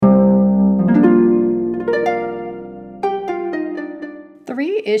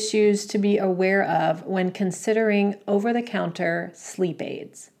issues to be aware of when considering over-the-counter sleep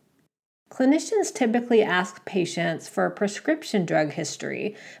aids. Clinicians typically ask patients for a prescription drug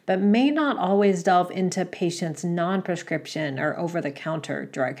history, but may not always delve into patients' non-prescription or over-the-counter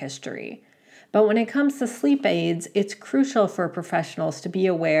drug history. But when it comes to sleep aids, it's crucial for professionals to be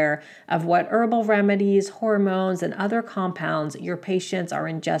aware of what herbal remedies, hormones, and other compounds your patients are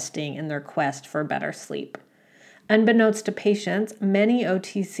ingesting in their quest for better sleep. Unbeknownst to patients, many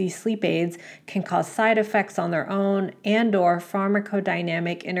OTC sleep aids can cause side effects on their own and/or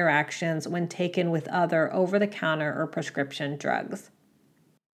pharmacodynamic interactions when taken with other over-the-counter or prescription drugs.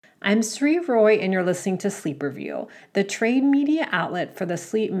 I'm Sri Roy, and you're listening to Sleep Review, the trade media outlet for the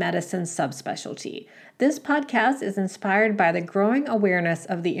sleep medicine subspecialty. This podcast is inspired by the growing awareness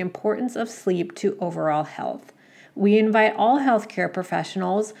of the importance of sleep to overall health. We invite all healthcare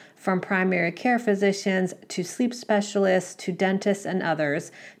professionals, from primary care physicians to sleep specialists to dentists and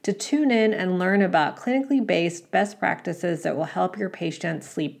others, to tune in and learn about clinically based best practices that will help your patients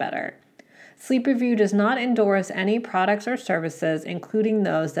sleep better. Sleep Review does not endorse any products or services, including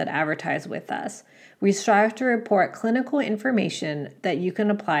those that advertise with us. We strive to report clinical information that you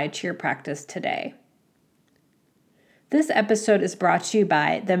can apply to your practice today. This episode is brought to you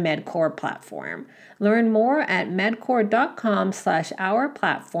by the MedCore platform. Learn more at medcore.com/our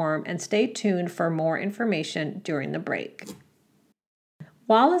platform and stay tuned for more information during the break.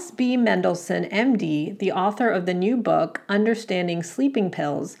 Wallace B. Mendelson, MD, the author of the new book, Understanding Sleeping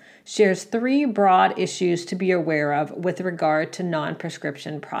Pills, shares 3 broad issues to be aware of with regard to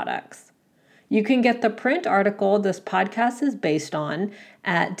non-prescription products. You can get the print article this podcast is based on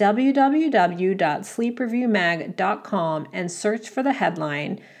at www.sleepreviewmag.com and search for the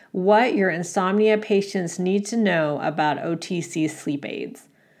headline, What Your Insomnia Patients Need to Know About OTC Sleep Aids.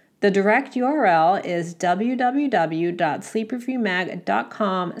 The direct URL is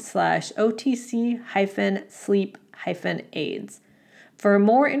www.sleepreviewmag.com/OTC-sleep-aids. For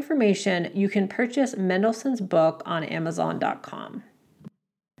more information, you can purchase Mendelson's book on Amazon.com.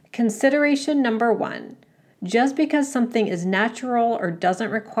 Consideration number 1. Just because something is natural or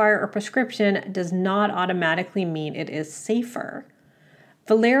doesn't require a prescription does not automatically mean it is safer.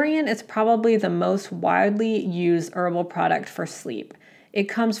 Valerian is probably the most widely used herbal product for sleep. It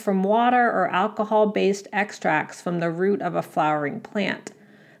comes from water or alcohol-based extracts from the root of a flowering plant.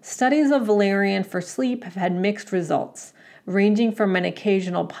 Studies of valerian for sleep have had mixed results, ranging from an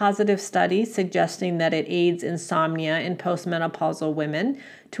occasional positive study suggesting that it aids insomnia in postmenopausal women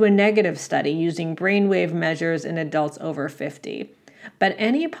to a negative study using brainwave measures in adults over 50. But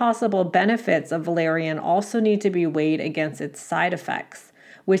any possible benefits of valerian also need to be weighed against its side effects,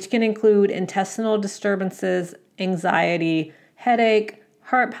 which can include intestinal disturbances, anxiety, headache,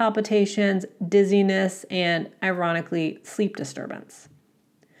 heart palpitations, dizziness, and, ironically, sleep disturbance.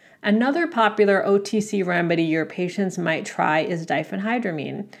 Another popular OTC remedy your patients might try is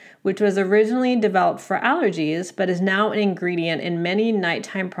diphenhydramine, which was originally developed for allergies but is now an ingredient in many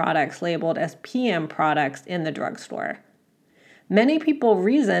nighttime products labeled as PM products in the drugstore. Many people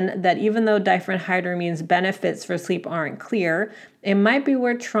reason that even though diphenhydramine's benefits for sleep aren't clear, it might be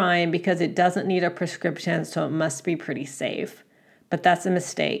worth trying because it doesn't need a prescription, so it must be pretty safe. But that's a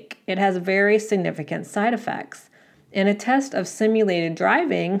mistake. It has very significant side effects. In a test of simulated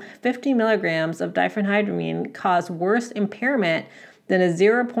driving, 50 milligrams of diphenhydramine caused worse impairment than a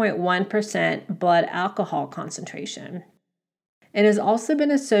 0.1% blood alcohol concentration. It has also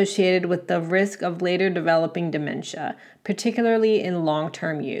been associated with the risk of later developing dementia, particularly in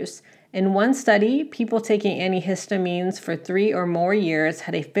long-term use. In one study, people taking antihistamines for 3 or more years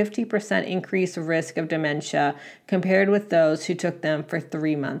had a 50% increased risk of dementia compared with those who took them for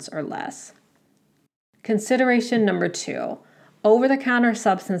 3 months or less. Consideration number 2. Over-the-counter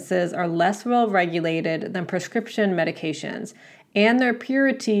substances are less well regulated than prescription medications, and their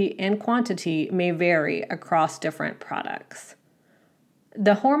purity and quantity may vary across different products.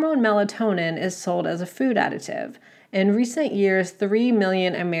 The hormone melatonin is sold as a food additive. In recent years, 3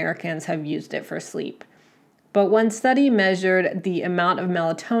 million Americans have used it for sleep. But one study measured the amount of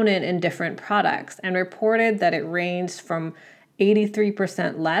melatonin in different products and reported that it ranged from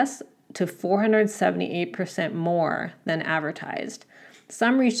 83% less to 478% more than advertised.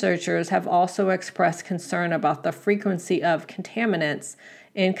 Some researchers have also expressed concern about the frequency of contaminants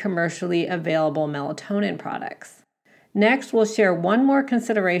in commercially available melatonin products. Next, we'll share one more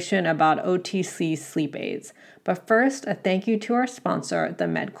consideration about OTC sleep aids. But first, a thank you to our sponsor, the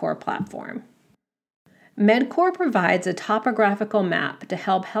MedCore platform. MedCore provides a topographical map to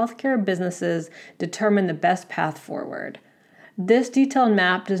help healthcare businesses determine the best path forward. This detailed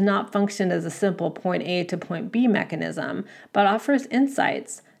map does not function as a simple point A to point B mechanism, but offers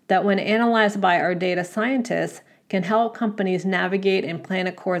insights that, when analyzed by our data scientists, can help companies navigate and plan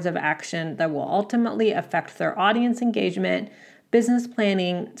a course of action that will ultimately affect their audience engagement, business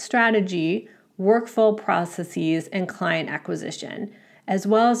planning, strategy, workflow processes, and client acquisition, as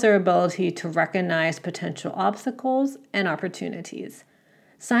well as their ability to recognize potential obstacles and opportunities.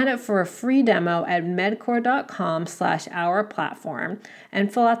 Sign up for a free demo at medcore.com/our-platform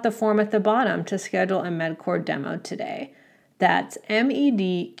and fill out the form at the bottom to schedule a Medcore demo today. That's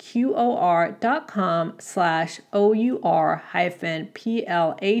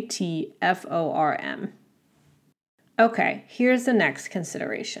medcore.com/our-platform. Okay, here's the next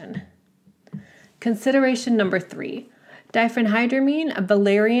consideration. Consideration number 3. Diphenhydramine,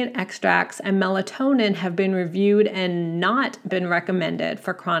 valerian extracts, and melatonin have been reviewed and not been recommended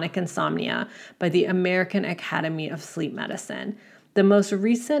for chronic insomnia by the American Academy of Sleep Medicine. The most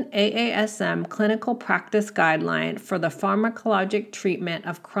recent AASM clinical practice guideline for the pharmacologic treatment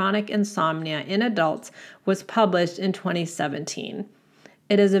of chronic insomnia in adults was published in 2017.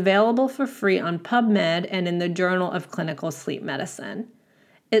 It is available for free on PubMed and in the Journal of Clinical Sleep Medicine.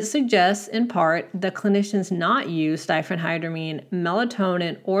 It suggests, in part, that clinicians not use diphenhydramine,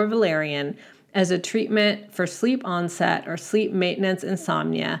 melatonin, or valerian as a treatment for sleep onset or sleep maintenance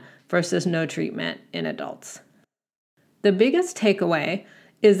insomnia versus no treatment in adults. The biggest takeaway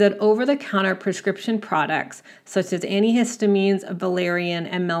is that over-the-counter prescription products such as antihistamines, valerian,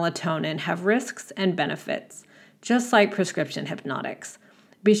 and melatonin have risks and benefits, just like prescription hypnotics.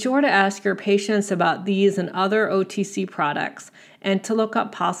 Be sure to ask your patients about these and other OTC products and to look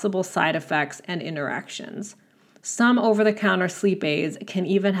up possible side effects and interactions. Some over-the-counter sleep aids can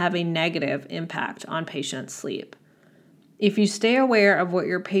even have a negative impact on patients' sleep. If you stay aware of what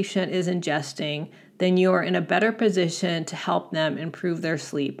your patient is ingesting, then you are in a better position to help them improve their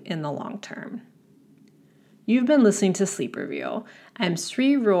sleep in the long term. You've been listening to Sleep Review. I'm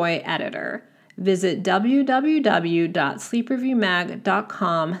Sri Roy, editor. Visit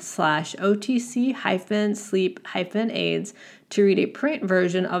www.sleepreviewmag.com/OTC-sleep-aids to read a print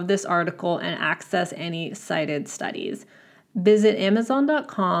version of this article and access any cited studies. Visit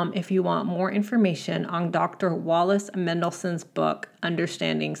Amazon.com if you want more information on Dr. Wallace Mendelson's book,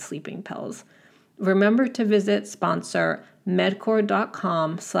 Understanding Sleeping Pills. Remember to visit sponsor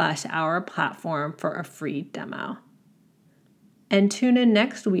medcore.com/our-platform for a free demo. And tune in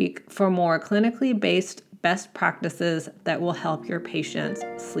next week for more clinically based best practices that will help your patients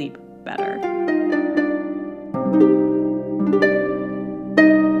sleep better.